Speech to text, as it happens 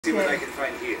See what I can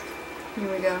find here.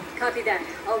 Here we go. Copy that.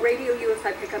 I'll radio you if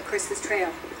I pick up Chris's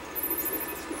trail.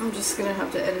 I'm just gonna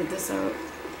have to edit this out.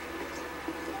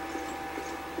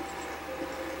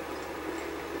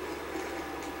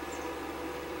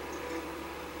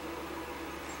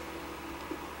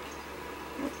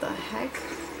 What the heck?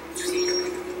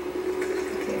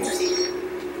 Okay.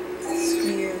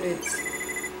 Units.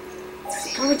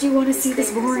 Why would you want to see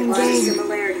this boring game?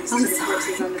 I'm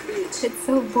sorry. It's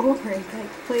so boring. I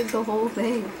played the whole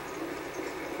thing.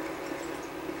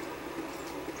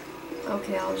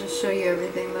 Okay, I'll just show you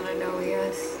everything that I know,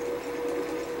 yes.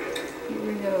 Here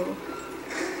we go.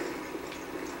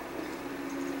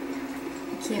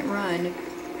 You can't run. You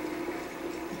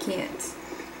can't.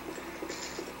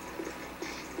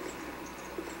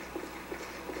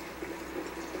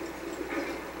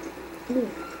 Oh,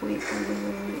 wait.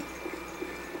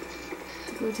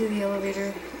 Go to the elevator,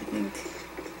 I think.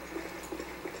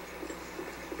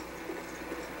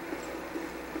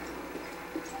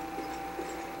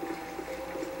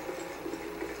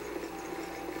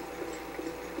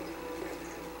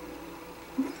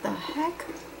 What the heck?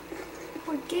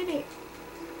 Forget it.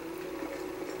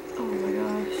 Oh my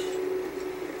gosh.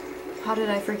 How did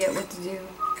I forget what to do?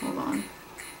 Hold on.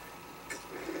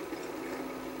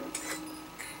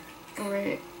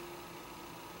 Alright.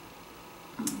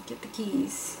 Get the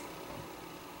keys.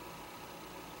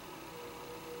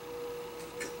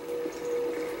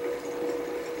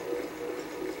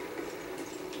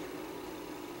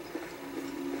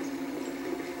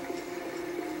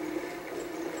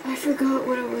 I forgot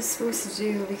what I was supposed to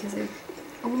do because I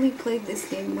only played this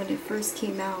game when it first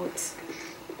came out.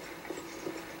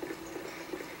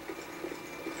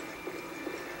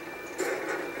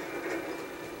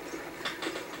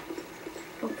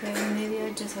 Okay, maybe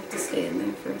I just have to stay in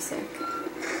there for a sec.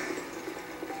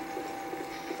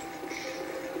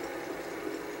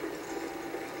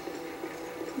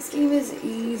 This game is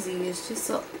easy, it's just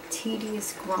a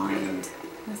tedious grind.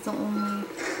 That's the only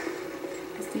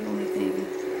thing.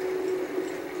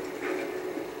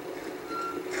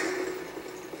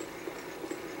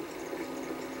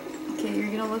 Okay,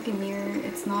 you're gonna look in here.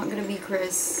 It's not gonna be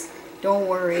Chris. Don't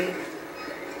worry.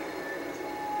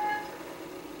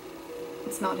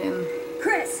 It's not him.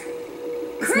 Chris!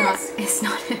 It's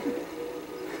not him.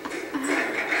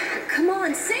 Come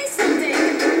on, say something!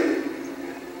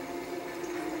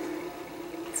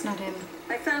 It's not him.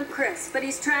 I found Chris, but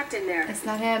he's trapped in there. It's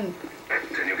not him.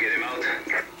 Can you get him out?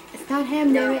 It's not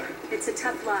him, damn it. It's a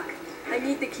tough lock. I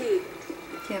need the key.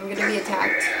 Okay, I'm gonna be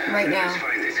attacked right now. Let's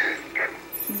find it.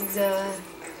 He's,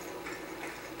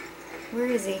 where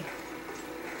is he?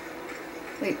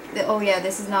 Wait, oh yeah,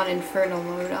 this is not Inferno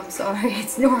mode. I'm sorry,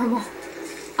 it's normal.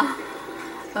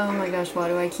 Oh my gosh, why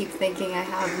do I keep thinking I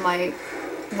have my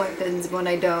weapons when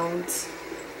I don't?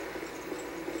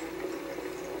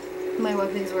 My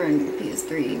weapons were in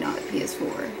PS3, not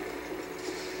PS4.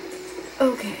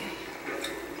 Okay.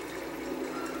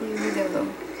 Here we go.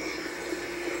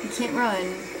 You can't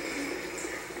run.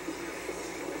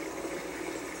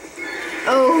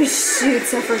 Oh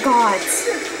shoot, I forgot.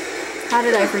 How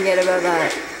did I forget about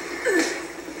that?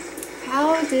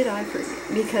 How did I forget?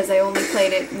 Because I only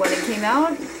played it when it came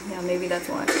out? Yeah, maybe that's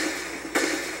why.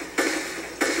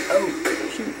 Oh,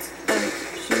 shoot. Oh,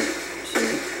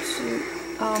 shoot.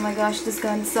 Oh my gosh, this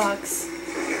gun sucks.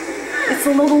 It's a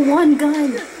level 1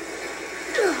 gun!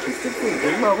 It's a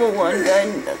freaking level 1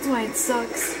 gun. That's why it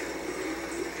sucks.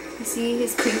 You see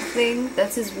his pink thing?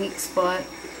 That's his weak spot.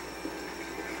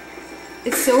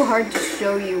 It's so hard to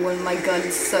show you when my gun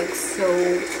sucks so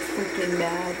freaking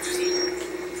bad.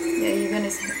 Yeah, you're gonna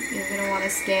want to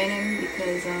scan him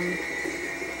because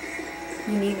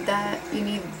you need that. You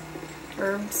need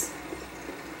herbs.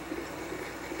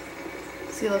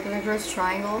 See, look, if I press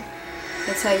triangle,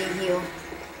 that's how you heal.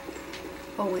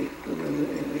 Oh wait.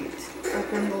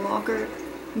 Open the locker.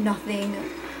 Nothing.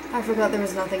 I forgot there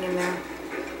was nothing in there.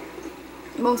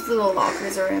 Most of the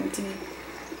lockers are empty.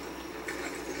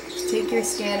 Take your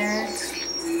scanner,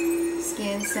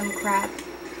 scan some crap.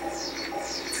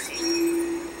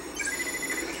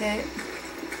 Okay,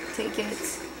 take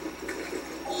it.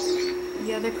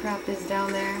 The other crap is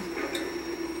down there.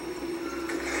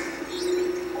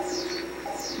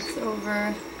 It's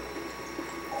over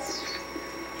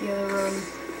the other room.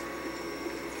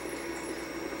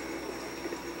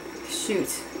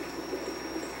 Shoot.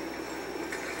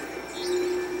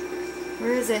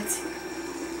 Where is it?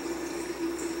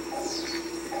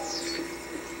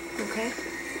 Okay.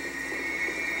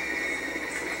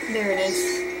 There it is.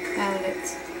 Found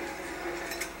it.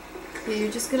 Yeah,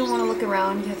 you're just gonna want to look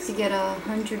around. You have to get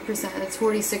 100%. It's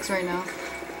 46 right now.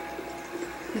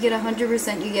 You You get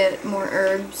 100%, you get more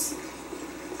herbs.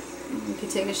 You can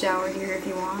take a shower here if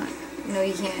you want. No,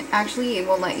 you can't. Actually, it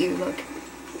won't let you. Look.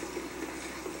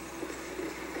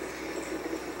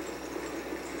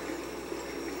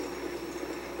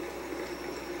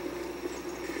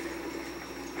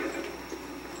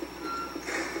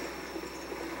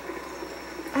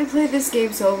 I played this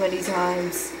game so many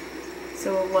times.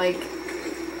 So, like,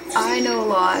 I know a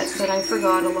lot, but I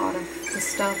forgot a lot of the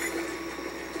stuff.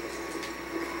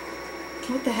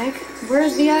 What the heck?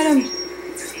 Where's the item?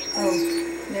 Oh,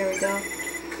 there we go.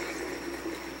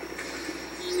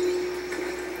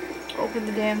 Open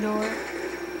the damn door.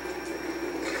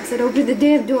 I said open the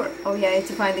damn door. Oh yeah, I have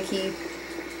to find the key.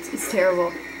 It's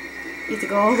terrible. You have to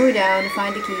go all the way down to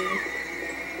find the key.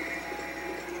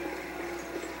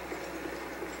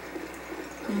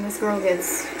 And this girl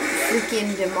gets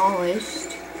freaking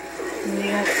demolished. And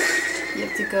you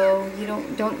have to go. You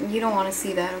don't want to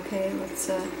see that, okay? Let's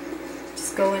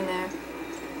just go in there.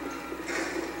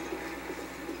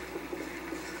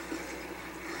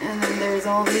 And then there's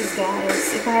all these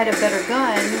guys. If I had a better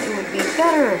gun, it would be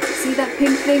better. See that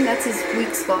pink thing? That's his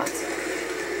weak spot.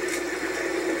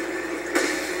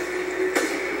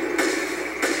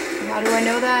 How do I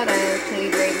know that? I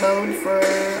played raid mode for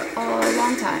a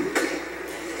long time.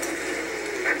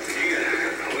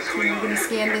 I'm gonna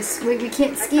scan this. Wait, we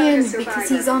can't scan because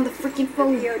he's on the freaking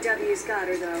phone. The POW's got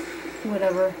her though.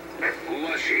 Whatever. Who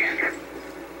was she?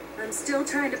 I'm still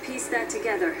trying to piece that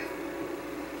together.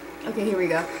 Okay, here we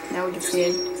go. Now we can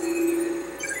scan.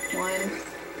 1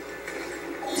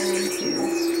 and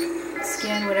 2.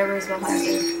 Scan whatever is behind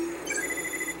it.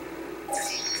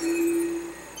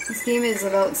 This game is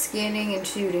about scanning and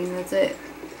shooting. That's it.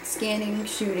 Scanning,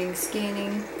 shooting,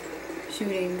 scanning,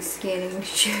 shooting, scanning,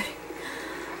 shooting.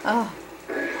 Oh.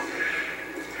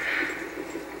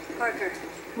 Parker,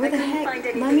 Where the I couldn't heck? find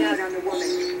Let anything me- out on the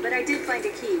woman, but I did find a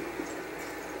key.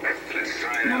 Let's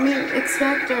try it Let out. me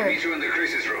extract her. Meet you in the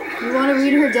Chris's room. You want to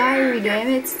read her diary, damn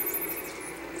it.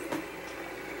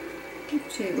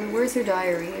 Shit, where's her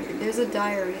diary? There's a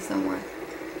diary somewhere.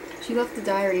 She left the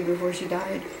diary before she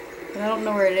died, but I don't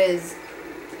know where it is.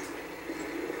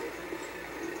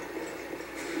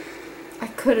 I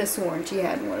could have sworn she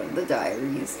had one of the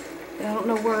diaries, but I don't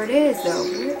know where it is, though.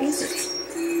 Where is it?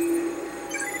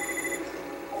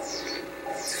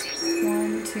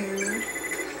 1, 2...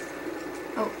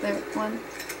 Oh, there, 1.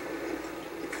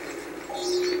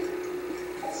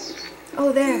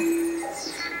 Oh, there.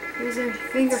 There's her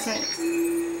fingerprint.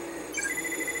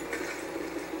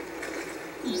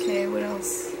 Okay, what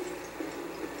else?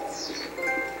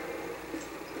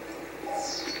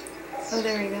 Oh,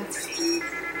 there we go.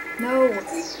 No!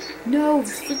 No!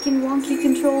 Freaking wonky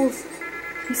controls!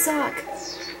 You suck!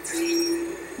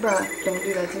 Bruh, don't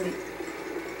do that to me.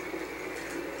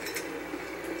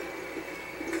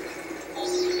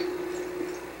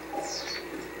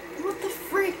 What the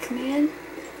frick, man?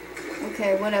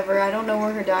 Okay, whatever. I don't know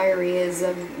where her diary is.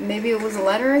 Maybe it was a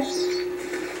letter?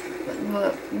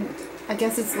 But I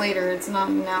guess it's later. It's not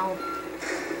now.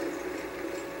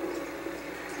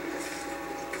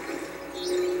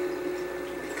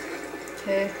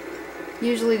 Okay.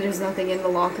 Usually there's nothing in the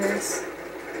lockers.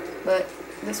 But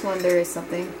this one there is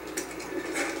something.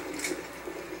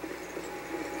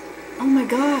 Oh my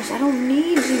gosh, I don't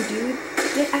need you, dude.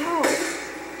 Get out.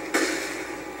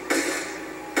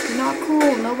 You're not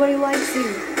cool. Nobody likes you.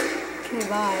 Okay,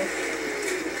 bye.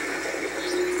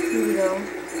 Here we go.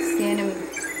 Scan him.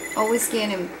 Always scan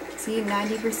him. See,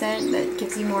 90%? That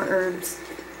gives you more herbs.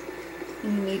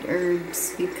 And you need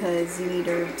herbs because you need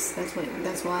herbs. That's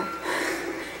why.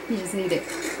 You just need it.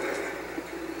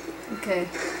 Okay.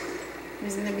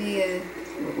 There's gonna be a...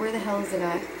 Where the hell is the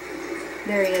guy?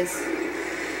 There he is.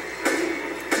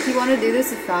 If you want to do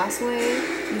this a fast way,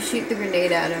 you shoot the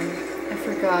grenade at him. I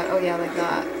forgot. Oh yeah, like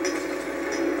that.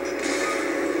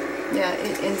 Yeah,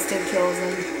 it instant kills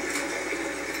him.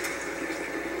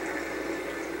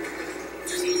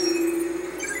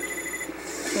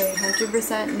 Okay,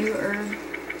 100% new herb.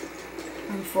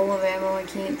 I'm full of ammo, I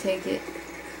can't take it.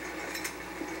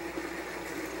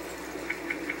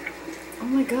 Oh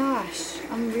my gosh,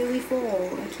 I'm really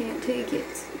full. I can't take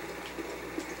it.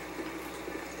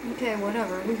 Okay,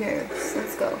 whatever, who cares?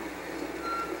 Let's go.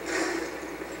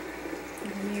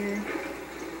 Here.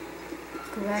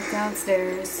 Go back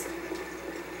downstairs.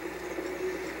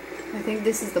 I think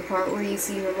this is the part where you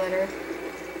see her letter.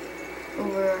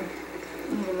 Over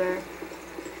there.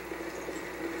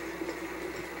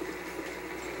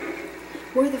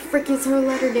 Where the frick is her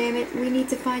letter, damn it? We need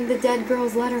to find the dead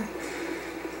girl's letter.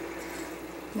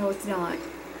 No, it's not.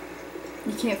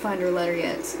 You can't find her letter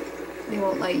yet. They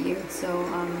won't let you, so,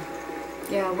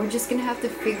 Yeah, we're just gonna have to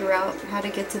figure out how to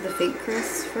get to the fake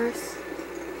Chris first.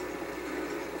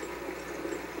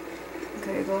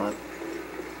 Okay, go up.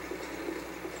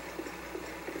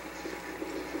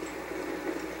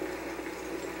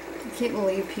 I can't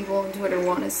believe people on Twitter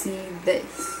want to see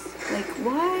this. Like,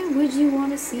 why would you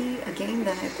want to see a game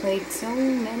that I played so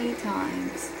many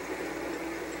times?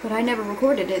 But I never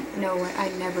recorded it. No, I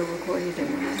never recorded it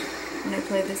when I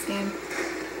played this game.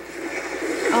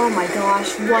 Oh my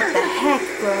gosh, what the heck,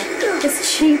 bro?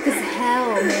 It's cheap as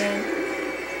hell, man.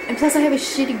 And plus I have a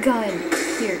shitty gun.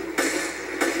 Here.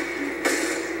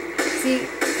 See?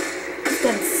 This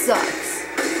gun sucks.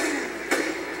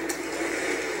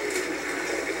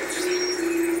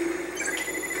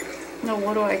 No,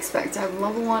 what do I expect? I'm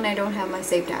level 1, I don't have my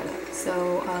save data.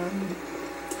 So,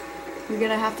 we're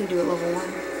gonna have to do it level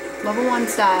 1. Level 1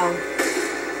 style.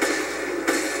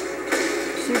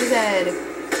 Shoot his head.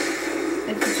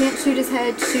 And if you can't shoot his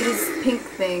head, shoot his pink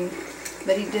thing.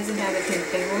 But he doesn't have a pink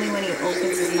thing, only when he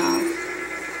opens his mouth.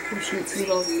 Oh shoot,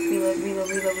 reload, reload, reload,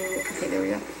 reload, reload. Okay, there we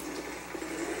go.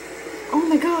 Oh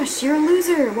my gosh, you're a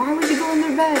loser! Why would you go in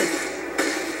their bed?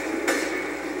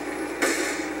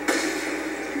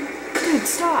 Dude,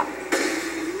 stop!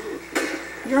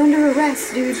 You're under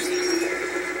arrest, dude.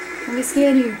 Let me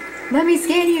scan you. Let me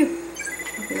scan you!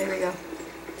 Okay, there we go.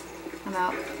 I'm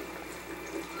out.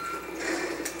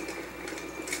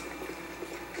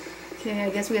 Okay, I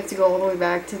guess we have to go all the way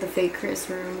back to the fake Chris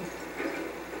room.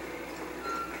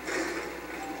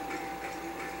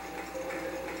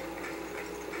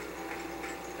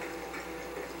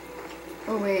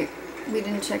 Oh wait, we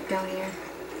didn't check down here.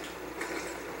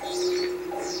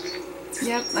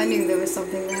 Yep, I knew there was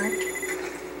something there.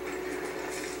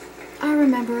 I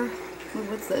remember. Wait,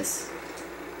 what's this?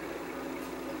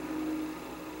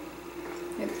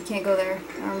 Yep, you can't go there.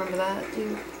 I remember that,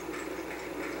 too.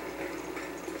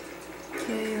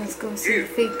 Okay, let's go see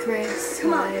fake Chris.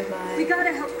 Come on, Bye bye. we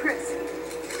gotta help Chris.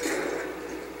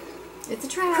 It's a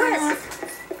trap. Chris!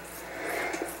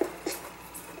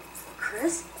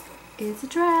 Chris? It's a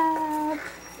trap.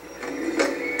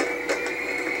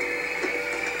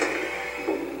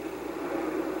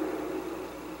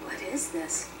 What is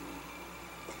this?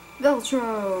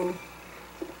 Veltro.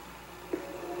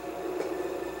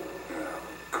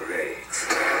 Great.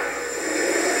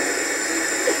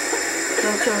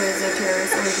 Veltro is a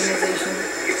terrorist organization.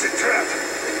 It's a trap.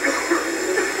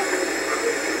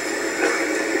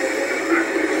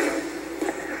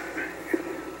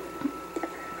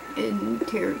 In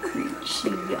Terror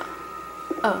Creature.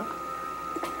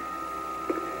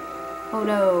 Oh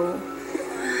no.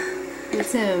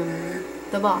 It's him.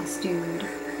 The boss dude.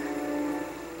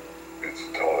 It's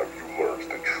time you learned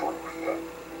the truth.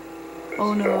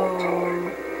 Oh no.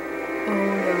 Oh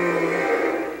no.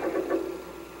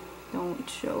 Don't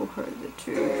show her the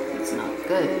truth. It's not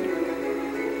good.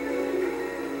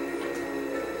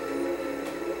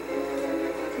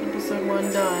 Episode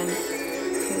 1 done.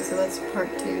 Okay, so that's part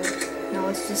 2. Now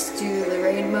let's just do the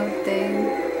raid mode thing.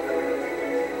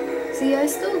 See, I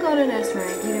still got an S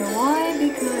rank. You know why?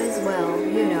 Because, well,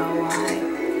 you know why.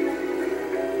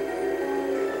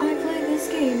 I played this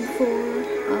game before.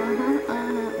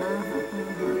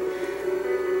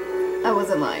 I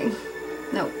wasn't lying.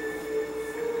 No.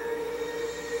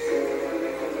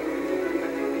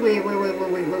 Wait.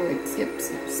 Skip.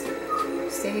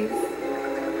 Save.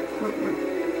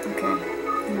 Okay.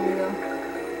 Here we go.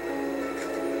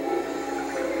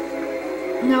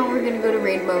 Now we're gonna go to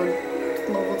raid mode,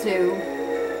 level 2.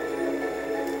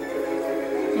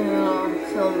 And then I'll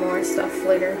film more stuff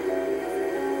later.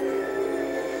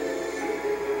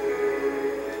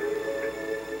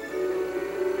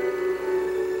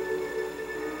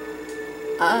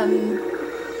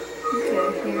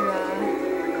 Okay, here,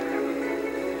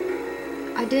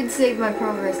 I did save my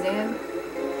progress, Dan.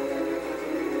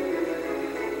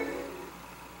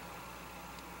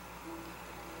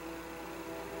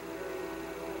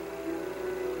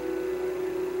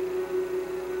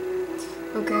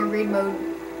 Okay, raid mode.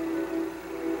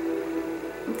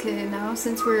 Okay, now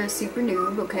since we're a super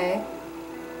noob, okay,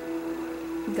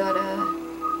 we gotta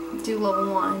do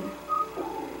level 1.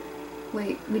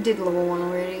 Wait, we did level 1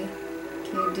 already.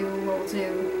 Okay, do level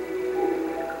 2.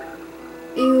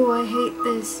 Ew, I hate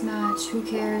this match. Who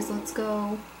cares? Let's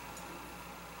go.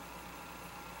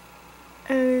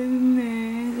 Oh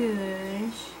my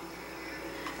gosh.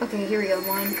 Okay, here we go.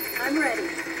 1. I'm ready.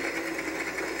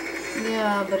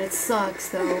 Yeah, but it sucks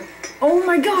though. Oh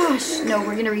my gosh! No,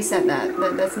 we're gonna reset that.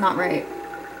 That's not right.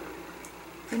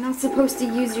 You're not supposed to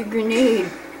use your grenade.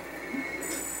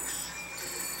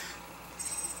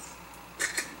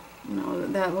 No,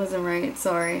 that wasn't right.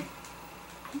 Sorry.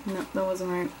 No, that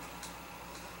wasn't right.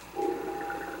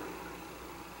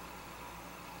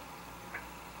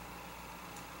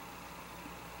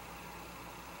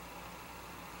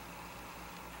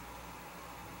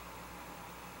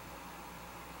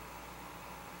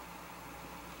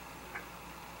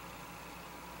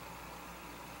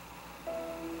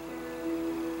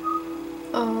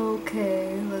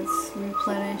 Okay, let's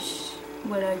replenish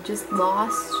what I just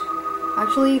lost.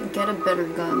 Actually, get a better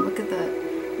gun. Look at that.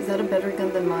 Is that a better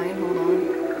gun than mine? Hold on.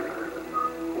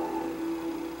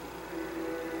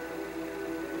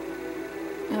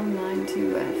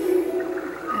 M92F.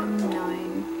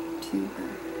 M92F.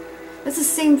 That's the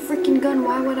same freaking gun.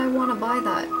 Why would I want to buy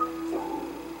that?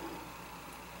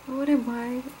 Why would I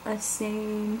buy a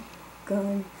same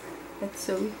gun? That's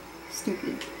so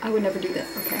stupid. I would never do that.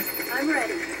 Okay. I'm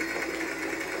ready.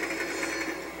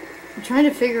 I'm trying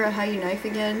to figure out how you knife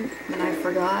again, and I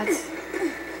forgot.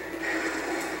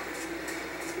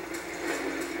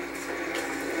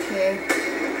 Okay.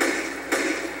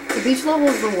 The beach level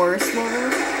is the worst level,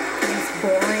 because it's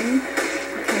boring.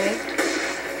 Okay.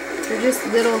 They're just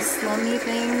little slimy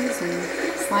things, and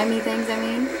slimy things, I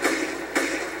mean.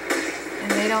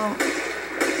 And they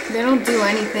don't do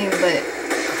anything but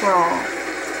crawl.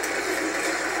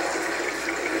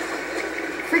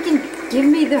 Freaking give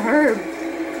me the herb.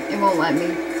 It won't let me.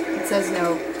 It says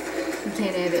no. You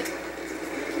can't have it.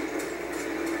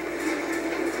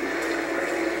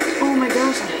 Oh my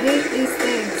gosh, I hate these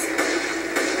things.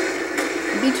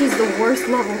 The beach is the worst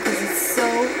level because it's so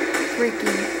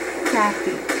freaking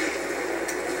crafty.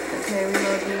 Okay,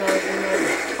 reload.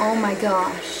 Oh my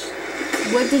gosh.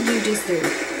 What did you just do?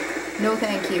 No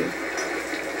thank you.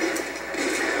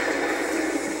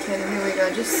 Okay, here we go.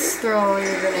 Just throw all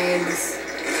your grenades.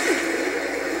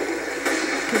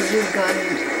 Because your gun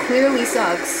clearly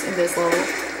sucks in this level.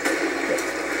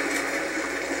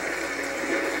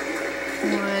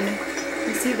 One.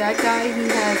 You see that guy? He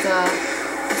has a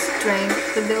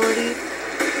strength ability.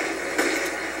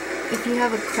 If you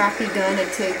have a crappy gun,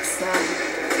 it takes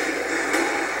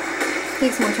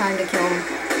more time to kill him.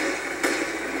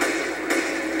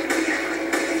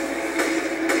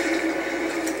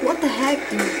 What the heck,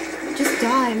 dude? Just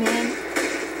die, man.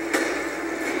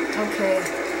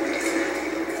 Okay.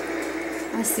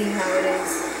 I see how it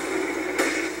is.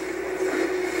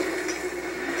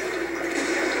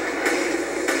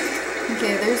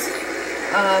 Okay, there's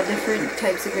different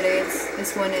types of grenades.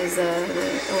 This one is the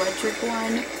electric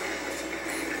one.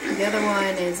 The other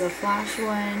one is a flash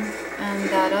one. And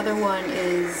that other one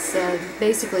is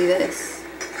basically this.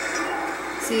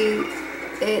 See,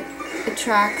 it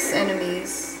attracts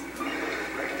enemies.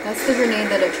 That's the grenade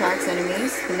that attracts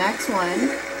enemies. The next one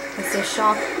is the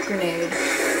shock grenade.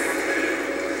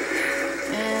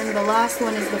 And the last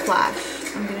one is the flash.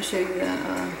 I'm going to show you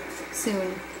that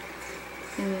soon.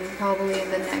 And probably in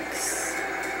the next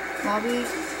lobby.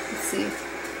 Let's see.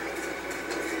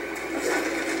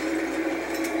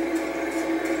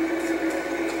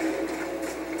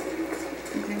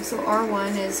 Okay, so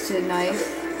R1 is to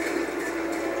knife.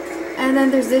 And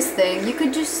then there's this thing. You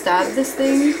could just stab this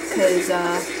thing because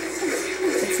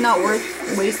it's not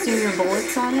worth wasting your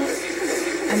bullets on it.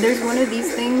 And there's one of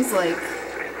these things like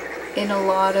in a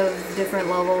lot of different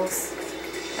levels.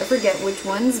 I forget which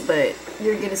ones, but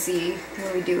you're gonna see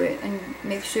when we do it. And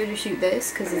make sure to shoot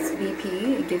this because it's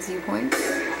BP. It gives you points.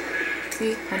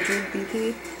 See, 100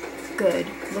 BP. Good.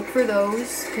 Look for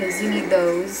those because you need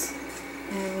those.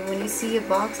 And when you see a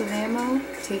box of ammo,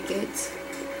 take it.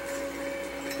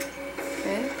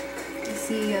 Okay. You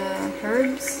see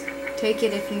herbs? Take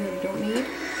it if you don't need.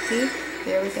 See?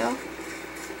 There we go.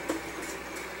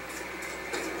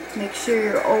 Make sure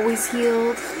you're always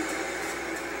healed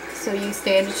so you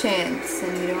stand a chance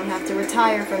and you don't have to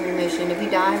retire from your mission. If you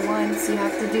die once, you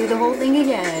have to do the whole thing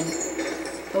again.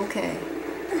 Okay.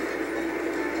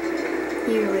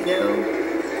 Here we go.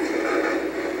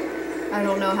 I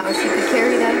don't know how she could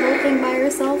carry that whole thing by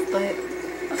herself, but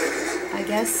I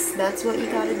guess that's what you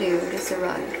gotta do to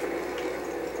survive.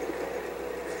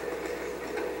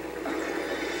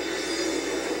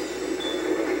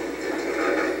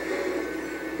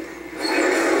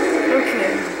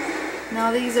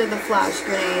 Now these are the flash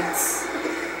grenades.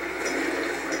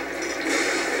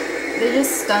 They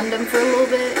just stunned him for a little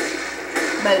bit,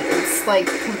 but it's like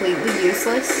completely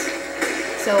useless.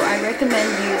 So I recommend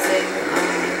using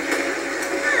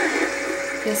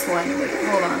this one. Wait,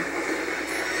 hold on.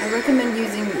 I recommend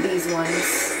using these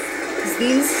ones because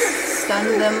these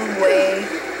stun them way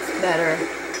better.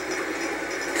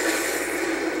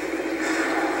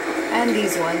 And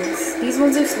these ones. These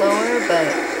ones are slower, but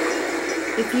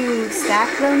if you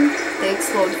stack them, they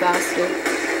explode faster.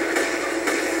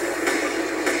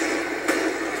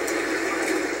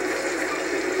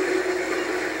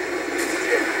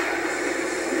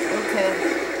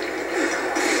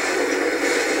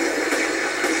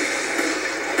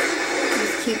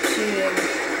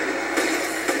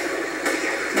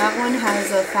 one has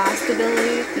a fast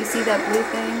ability. You see that blue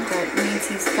thing? That means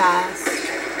he's fast.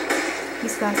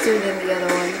 He's faster than the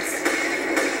other ones.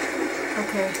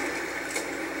 Okay.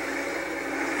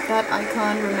 That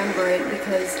icon, remember it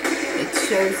because it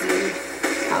shows you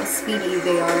how speedy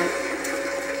they are.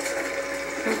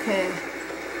 Okay.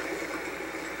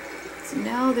 So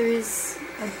now there's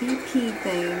a BP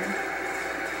thing.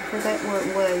 I forgot where it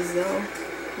was though.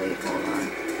 Wait, hold on.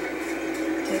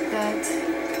 Take that.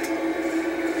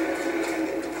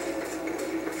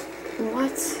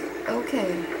 What?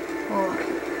 Okay. Hold on.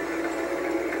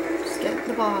 Just get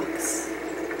the box.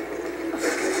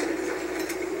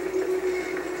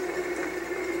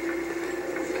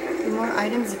 The more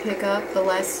items you pick up, the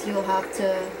less you'll have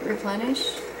to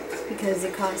replenish because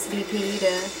it costs BP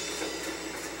to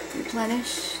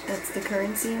replenish. That's the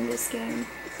currency in this game.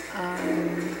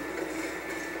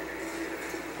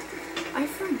 I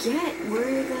forget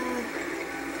where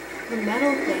the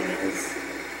metal thing is.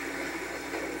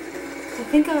 I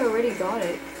think I already got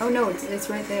it. Oh no, it's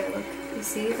right there. Look, you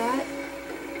see that?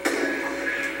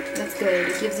 That's good.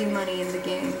 It gives you money in the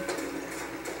game.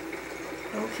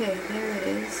 Okay, there it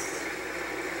is.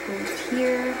 Goes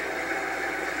here.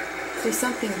 There's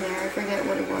something here. I forget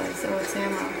what it was. Oh, it's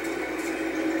ammo.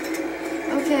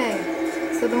 Okay,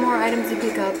 so the more items you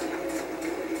pick up,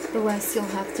 the less you'll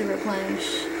have to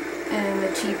replenish, and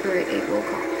the cheaper it will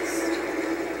cost.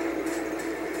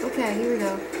 Okay, here we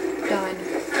go. Done.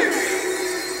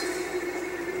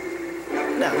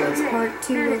 That was part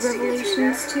 2 of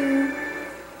Revelations 2,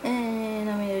 and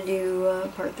I'm gonna do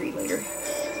part 3 later.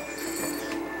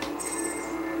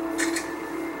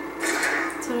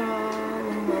 Ta-da!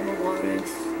 Little level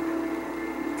waters.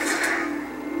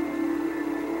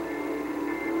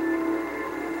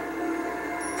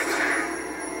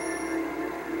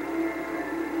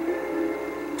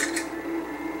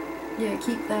 Yeah,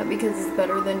 keep that because it's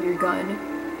better than your gun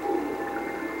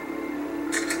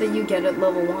that you get at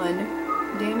level 1.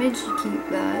 Damage, you keep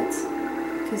that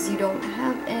because you don't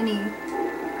have any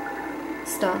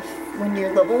stuff when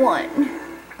you're level 1.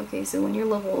 Okay, so when you're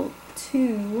level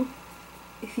 2,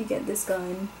 if you get this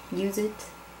gun, use it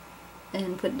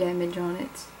and put damage on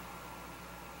it.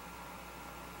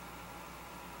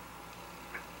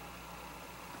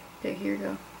 Okay, here you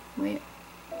go. Wait.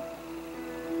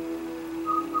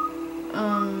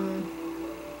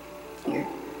 Here.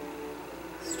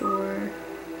 Store.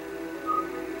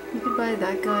 You could buy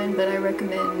that gun, but I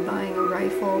recommend buying a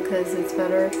rifle because it's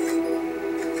better.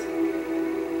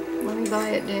 Let me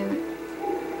buy it, damn it.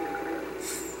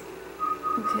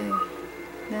 Okay.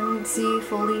 Then see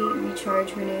fully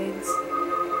recharge grenades.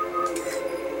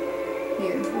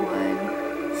 Here, 1.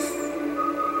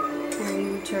 Fully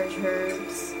recharge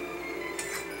herbs.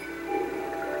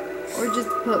 Or just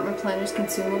put replenish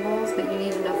consumables, but you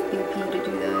need enough BP to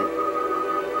do that.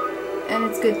 And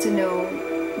it's good to know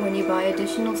when you buy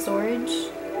additional storage,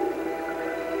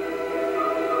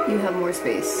 you have more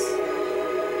space.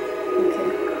 Okay.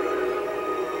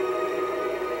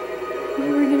 What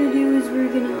we're gonna do is we're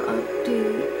gonna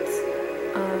update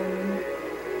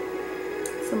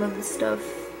some of the stuff.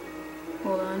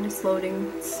 Hold on, it's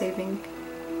loading, it's saving.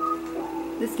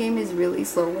 This game is really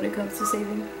slow when it comes to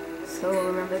saving, so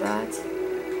remember that.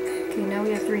 Okay, now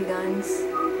we have 3 guns.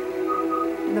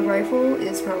 The rifle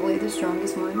is probably the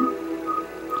strongest one,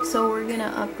 so we're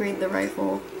gonna upgrade the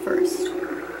rifle first.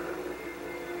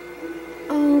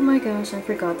 Oh my gosh, I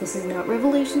forgot this is not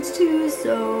Revelations 2,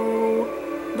 so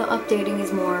the updating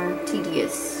is more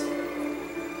tedious.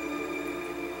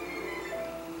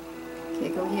 Okay,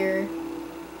 go here,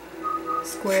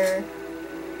 square,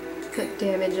 put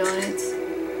damage on it.